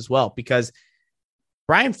staff as well, because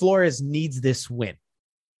Brian Flores needs this win.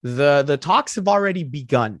 The talks have already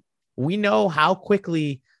begun. We know how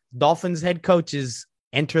quickly Dolphins head coaches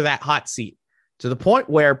enter that hot seat, to the point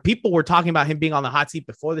where people were talking about him being on the hot seat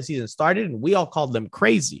before the season started, and we all called them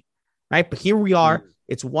crazy, right? But here we are.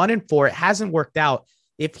 It's 1-4. It hasn't worked out.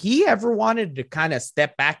 If he ever wanted to kind of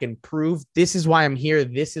step back and prove this is why I'm here,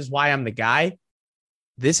 this is why I'm the guy,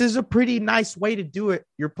 this is a pretty nice way to do it.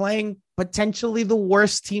 You're playing potentially the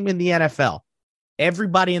worst team in the NFL.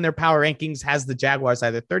 Everybody in their power rankings has the Jaguars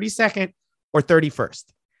either 32nd or 31st.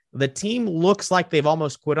 The team looks like they've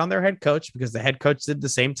almost quit on their head coach because the head coach did the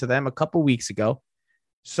same to them a couple weeks ago.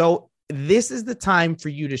 So this is the time for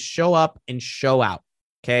you to show up and show out.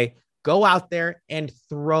 Okay. Go out there and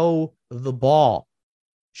throw the ball.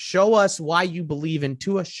 Show us why you believe in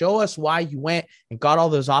Tua. Show us why you went and got all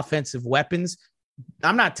those offensive weapons.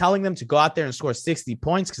 I'm not telling them to go out there and score 60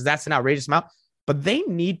 points because that's an outrageous amount, but they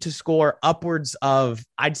need to score upwards of,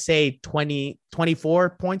 I'd say 20,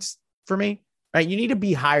 24 points for me. right? You need to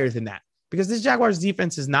be higher than that because this Jaguars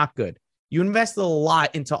defense is not good. You invested a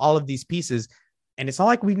lot into all of these pieces, and it's not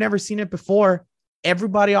like we've never seen it before.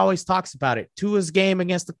 Everybody always talks about it. Tua's game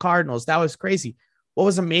against the Cardinals, that was crazy. What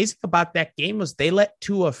was amazing about that game was they let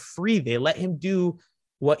Tua free. They let him do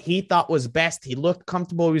what he thought was best. He looked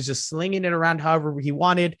comfortable. He was just slinging it around however he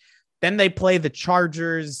wanted. Then they play the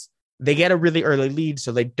Chargers. They get a really early lead,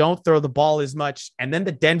 so they don't throw the ball as much. And then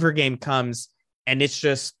the Denver game comes, and it's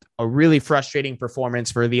just a really frustrating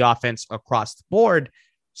performance for the offense across the board.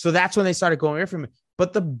 So that's when they started going away from him.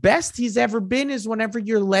 But the best he's ever been is whenever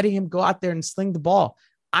you're letting him go out there and sling the ball.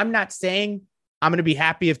 I'm not saying I'm going to be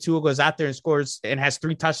happy if Tua goes out there and scores and has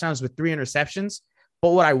 3 touchdowns with 3 interceptions.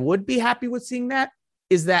 But what I would be happy with seeing that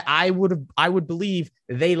is that I would believe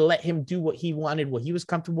they let him do what he wanted, what he was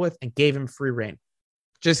comfortable with, and gave him free reign.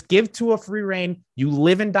 Just give Tua free reign. You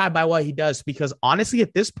live and die by what he does, because honestly,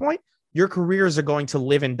 at this point, your careers are going to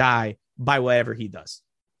live and die by whatever he does.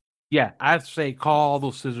 Yeah, I'd say call all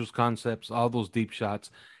those scissors concepts, all those deep shots.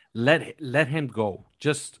 Let him go.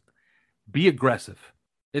 Just be aggressive.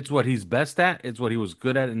 It's what he's best at. It's what he was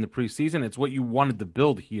good at in the preseason. It's what you wanted to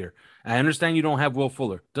build here. I understand you don't have Will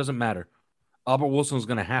Fuller. Doesn't matter. Albert Wilson's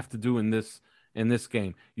going to have to do in this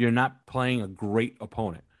game. You're not playing a great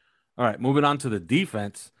opponent. All right, moving on to the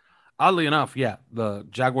defense. Oddly enough, yeah, the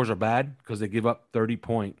Jaguars are bad because they give up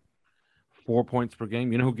 30.4 points per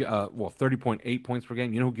game. You know who? 30.8 points per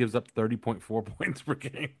game. You know who gives up 30.4 points per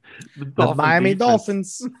game? The Miami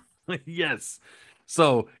Dolphins. Yes.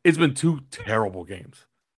 So it's been 2 terrible games.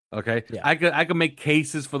 Okay, yeah. I could make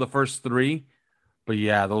cases for the first 3, but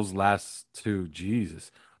yeah, those last 2,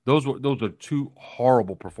 Jesus. Those are 2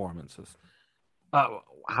 horrible performances.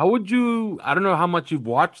 How would you? I don't know how much you've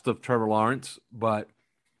watched of Trevor Lawrence, but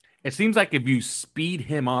it seems like if you speed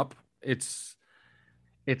him up, it's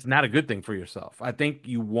not a good thing for yourself. I think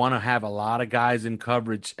you want to have a lot of guys in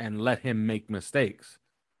coverage and let him make mistakes.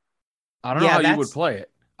 I don't know how you would play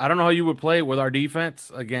it. I don't know how you would play it with our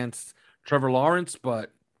defense against Trevor Lawrence,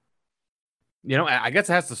 but I guess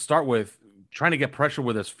it has to start with trying to get pressure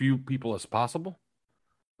with as few people as possible.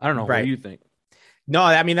 I don't know. Right. What do you think? No,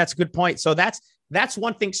 I mean, that's a good point. So that's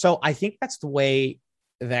one thing. So I think that's the way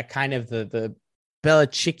that kind of the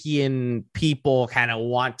Belichickian people kind of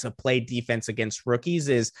want to play defense against rookies,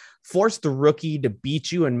 is force the rookie to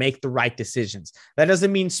beat you and make the right decisions. That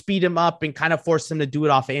doesn't mean speed him up and kind of force them to do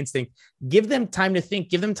it off of instinct. Give them time to think,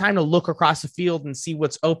 give them time to look across the field and see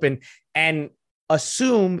what's open, and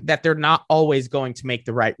assume that they're not always going to make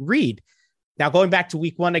the right read. Now, going back to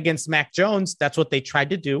week 1 against Mac Jones, that's what they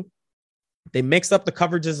tried to do. They mixed up the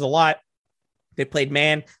coverages a lot. They played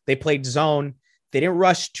man, they played zone. They didn't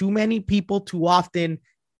rush too many people too often.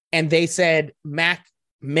 And they said, Mac,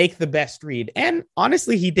 make the best read. And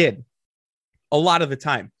honestly, he did a lot of the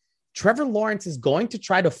time. Trevor Lawrence is going to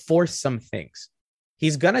try to force some things.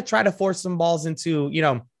 He's going to try to force some balls into,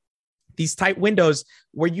 these tight windows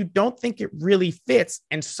where you don't think it really fits,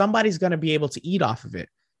 and somebody's going to be able to eat off of it.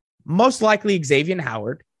 Most likely Xavier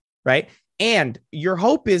Howard, right? And your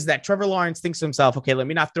hope is that Trevor Lawrence thinks to himself, okay, let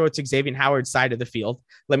me not throw it to Xavier Howard's side of the field.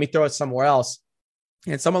 Let me throw it somewhere else.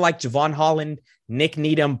 And someone like Javon Holland, Nick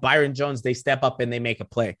Needham, Byron Jones, they step up and they make a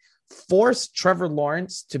play. Force Trevor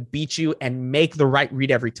Lawrence to beat you and make the right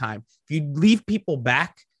read every time. If you leave people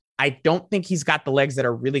back, I don't think he's got the legs that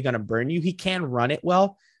are really going to burn you. He can run it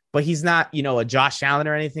well, but he's not, a Josh Allen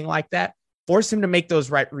or anything like that. Force him to make those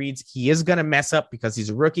right reads. He is going to mess up because he's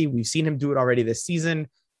a rookie. We've seen him do it already this season.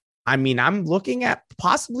 I mean, I'm looking at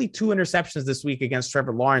possibly 2 interceptions this week against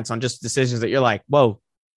Trevor Lawrence on just decisions that you're like, whoa,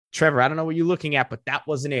 Trevor, I don't know what you're looking at, but that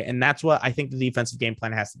wasn't it. And that's what I think the defensive game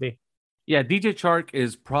plan has to be. Yeah, DJ Chark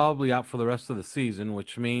is probably out for the rest of the season,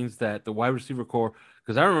 which means that the wide receiver core,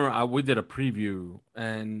 because I remember we did a preview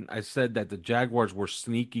and I said that the Jaguars were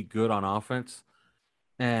sneaky good on offense.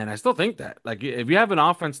 And I still think that. Like, if you have an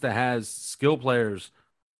offense that has skill players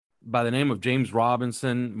by the name of James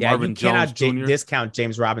Robinson, Marvin Jones Jr. discount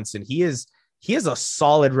James Robinson. He is a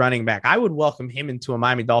solid running back. I would welcome him into a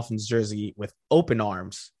Miami Dolphins jersey with open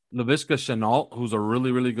arms. Laviska Shenault, who's a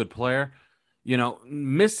really, really good player.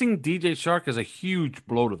 Missing DJ Chark is a huge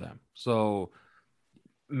blow to them. So,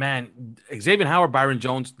 man, Xavier Howard, Byron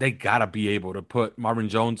Jones, they got to be able to put Marvin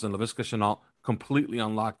Jones and Laviska Shenault completely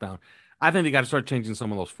on lockdown. I think they got to start changing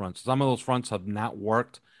some of those fronts. Some of those fronts have not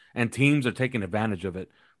worked, and teams are taking advantage of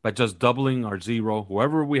it by just doubling our zero.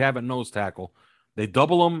 Whoever we have at nose tackle, they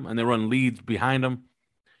double them, and they run leads behind them.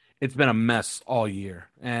 It's been a mess all year,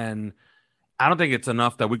 and I don't think it's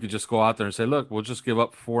enough that we could just go out there and say, look, we'll just give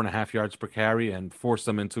up 4.5 yards per carry and force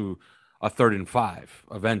them into a 3rd and 5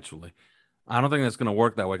 eventually. I don't think that's going to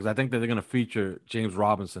work that way because I think that they're going to feature James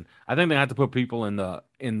Robinson. I think they have to put people in the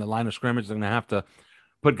line of scrimmage. They're going to have to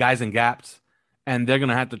put guys in gaps, and they're going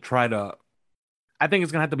to have to try to. I think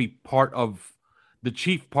it's going to have to be part of the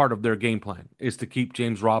chief part of their game plan is to keep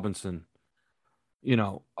James Robinson,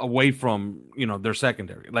 away from their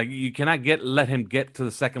secondary. Like you cannot let him get to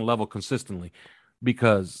the second level consistently,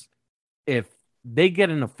 because if they get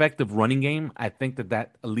an effective running game, I think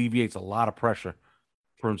that alleviates a lot of pressure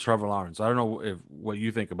from Trevor Lawrence. I don't know what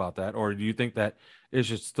you think about that, or do you think that it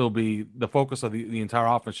should still be the focus of the entire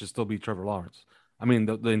offense should still be Trevor Lawrence? I mean,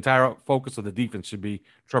 the entire focus of the defense should be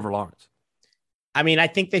Trevor Lawrence. I mean, I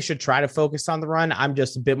think they should try to focus on the run. I'm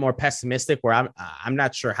just a bit more pessimistic where I'm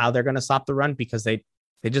not sure how they're going to stop the run because they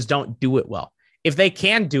just don't do it well. If they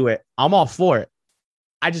can do it, I'm all for it.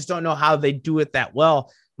 I just don't know how they do it that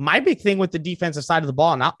well. My big thing with the defensive side of the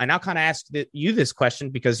ball, and I'll kind of ask you this question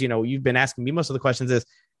because, you've been asking me most of the questions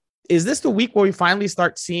is this the week where we finally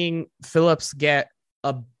start seeing Phillips get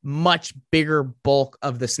a much bigger bulk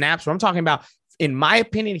of the snaps? What I'm talking about, in my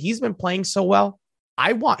opinion, he's been playing so well.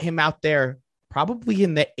 I want him out there probably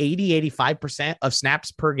in the 85% of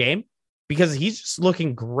snaps per game because he's just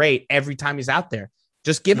looking great every time he's out there.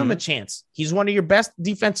 Just give him a chance. He's one of your best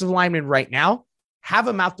defensive linemen right now. Have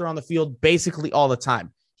him out there on the field basically all the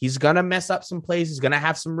time. He's going to mess up some plays. He's going to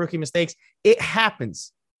have some rookie mistakes. It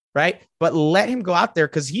happens, right? But let him go out there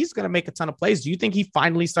because he's going to make a ton of plays. Do you think he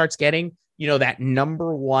finally starts getting, that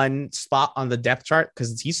number one spot on the depth chart?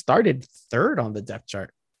 Because he started third on the depth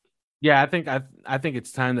chart. Yeah, I think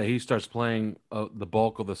it's time that he starts playing the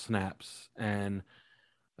bulk of the snaps, and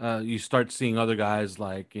you start seeing other guys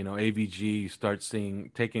like AVG start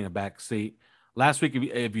taking a back seat. Last week,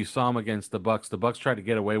 if you saw him against the Bucks tried to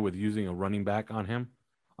get away with using a running back on him,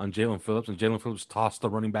 on Jaelan Phillips, and Jaelan Phillips tossed the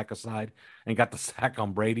running back aside and got the sack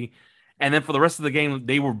on Brady. And then for the rest of the game,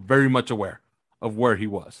 they were very much aware of where he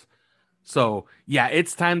was. So yeah,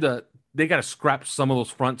 it's time they got to scrap some of those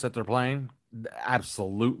fronts that they're playing.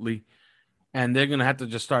 Absolutely. And they're going to have to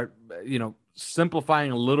just start,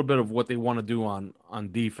 simplifying a little bit of what they want to do on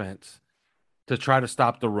defense to try to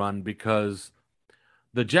stop the run, because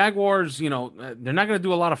the Jaguars, they're not going to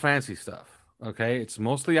do a lot of fancy stuff. Okay. It's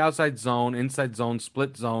mostly outside zone, inside zone,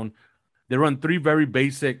 split zone. They run 3 very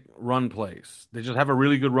basic run plays. They just have a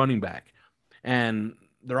really good running back. And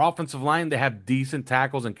their offensive line, they have decent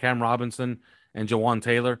tackles in Cam Robinson and Jawan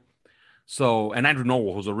Taylor. So, and Andrew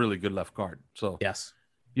Norwell, who's a really good left guard. So, yes.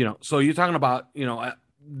 So you're talking about,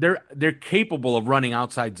 they're capable of running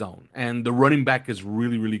outside zone, and the running back is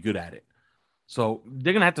really, really good at it. So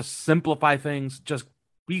they're going to have to simplify things, just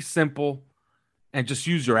be simple, and just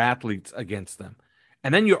use your athletes against them.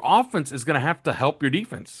 And then your offense is going to have to help your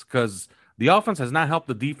defense, because the offense has not helped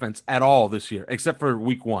the defense at all this year, except for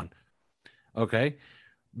week 1. Okay.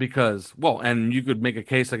 Because, and you could make a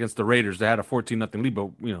case against the Raiders. They had a 14-0 lead,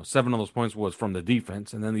 but 7 of those points was from the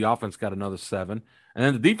defense, and then the offense got another 7, and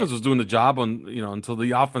then the defense was doing the job until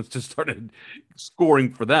the offense just started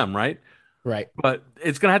scoring for them, right? Right. But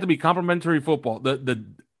it's gonna have to be complementary football. The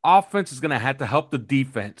offense is gonna have to help the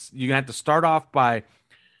defense. You're gonna have to start off by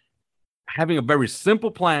having a very simple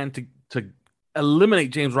plan to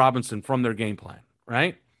eliminate James Robinson from their game plan,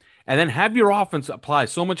 right? And then have your offense apply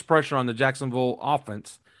so much pressure on the Jacksonville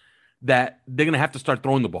offense that they're going to have to start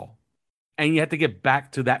throwing the ball. And you have to get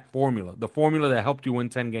back to that formula, the formula that helped you win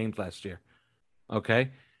 10 games last year.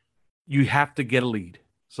 Okay? You have to get a lead.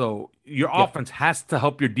 So your offense has to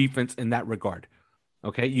help your defense in that regard.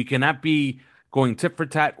 Okay? You cannot be going tit for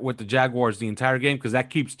tat with the Jaguars the entire game, because that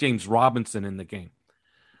keeps James Robinson in the game.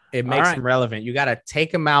 It makes him relevant. You got to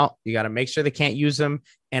take him out. You got to make sure they can't use him.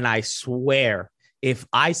 And I swear, if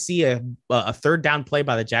I see a third down play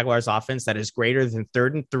by the Jaguars offense that is greater than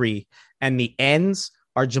 3rd and 3, and the ends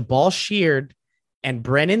are Jabal Sheard and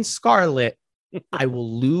Brennan Scarlett, I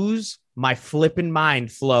will lose my flipping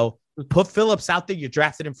mind, Flo. Put Phillips out there. You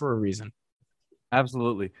drafted him for a reason.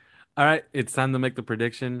 Absolutely. All right. It's time to make the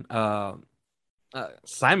prediction.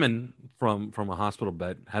 Simon from a hospital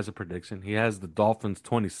bed has a prediction. He has the Dolphins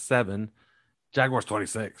 27, Jaguars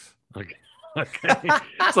 26. Okay. Okay.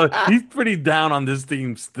 So he's pretty down on this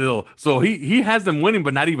team still. So he has them winning,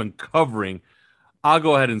 but not even covering. I'll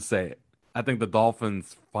go ahead and say it. I think the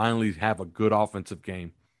Dolphins finally have a good offensive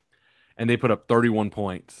game, and they put up 31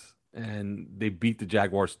 points, and they beat the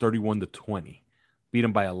Jaguars 31-20, beat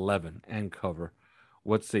them by 11 and cover.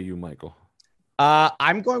 What say you, Michael?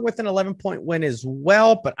 I'm going with an 11-point win as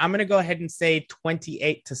well, but I'm going to go ahead and say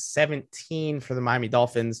 28-17 for the Miami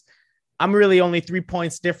Dolphins. I'm really only 3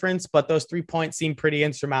 points difference, but those 3 points seem pretty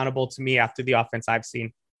insurmountable to me after the offense I've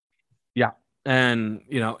seen. Yeah, And,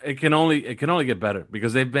 it can only get better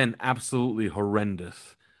because they've been absolutely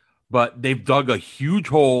horrendous. But they've dug a huge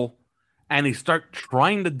hole, and they start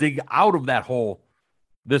trying to dig out of that hole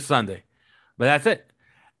this Sunday. But that's it.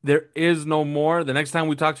 There is no more. The next time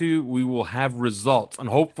we talk to you, we will have results and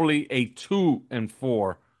hopefully a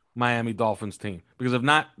 2-4 Miami Dolphins team. Because if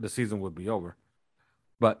not, the season would be over.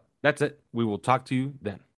 But that's it. We will talk to you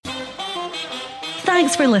then.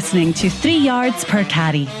 Thanks for listening to 3 Yards Per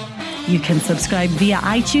Carry. You can subscribe via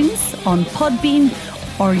iTunes, on Podbean,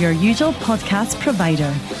 or your usual podcast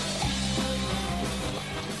provider.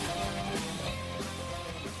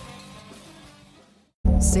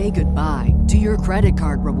 Say goodbye to your credit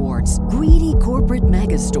card rewards. Greedy corporate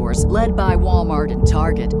mega stores, led by Walmart and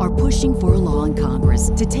Target, are pushing for a law in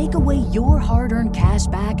Congress to take away your hard-earned cash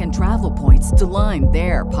back and travel points to line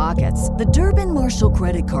their pockets. The Durbin-Marshall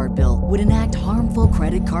credit card bill would enact harmful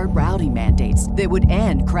credit card routing mandates that would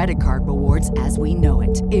end credit card rewards as we know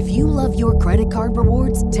it. If you love your credit card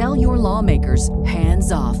rewards, tell your lawmakers,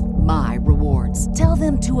 hands off my rewards. Tell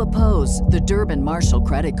them to oppose the Durbin-Marshall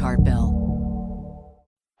credit card bill.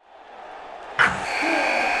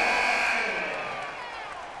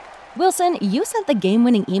 Wilson, you sent the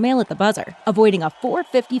game-winning email at the buzzer, avoiding a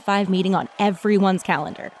 4:55 meeting on everyone's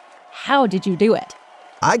calendar. How did you do it?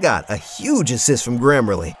 I got a huge assist from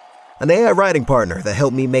Grammarly, an AI writing partner that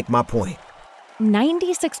helped me make my point.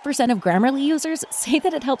 96% of Grammarly users say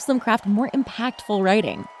that it helps them craft more impactful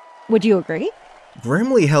writing. Would you agree?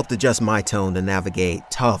 Grammarly helped adjust my tone to navigate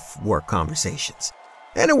tough work conversations.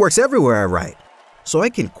 And it works everywhere I write, so I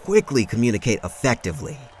can quickly communicate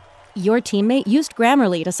effectively. Your teammate used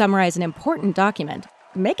Grammarly to summarize an important document,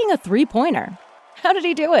 making a 3-pointer. How did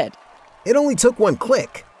he do it? It only took one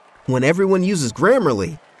click. When everyone uses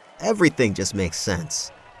Grammarly, everything just makes sense.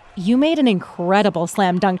 You made an incredible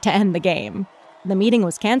slam dunk to end the game. The meeting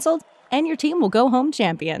was canceled, and your team will go home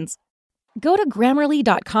champions. Go to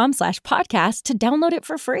Grammarly.com/podcast to download it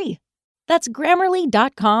for free. That's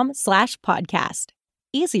Grammarly.com/podcast.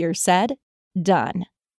 Easier said, done.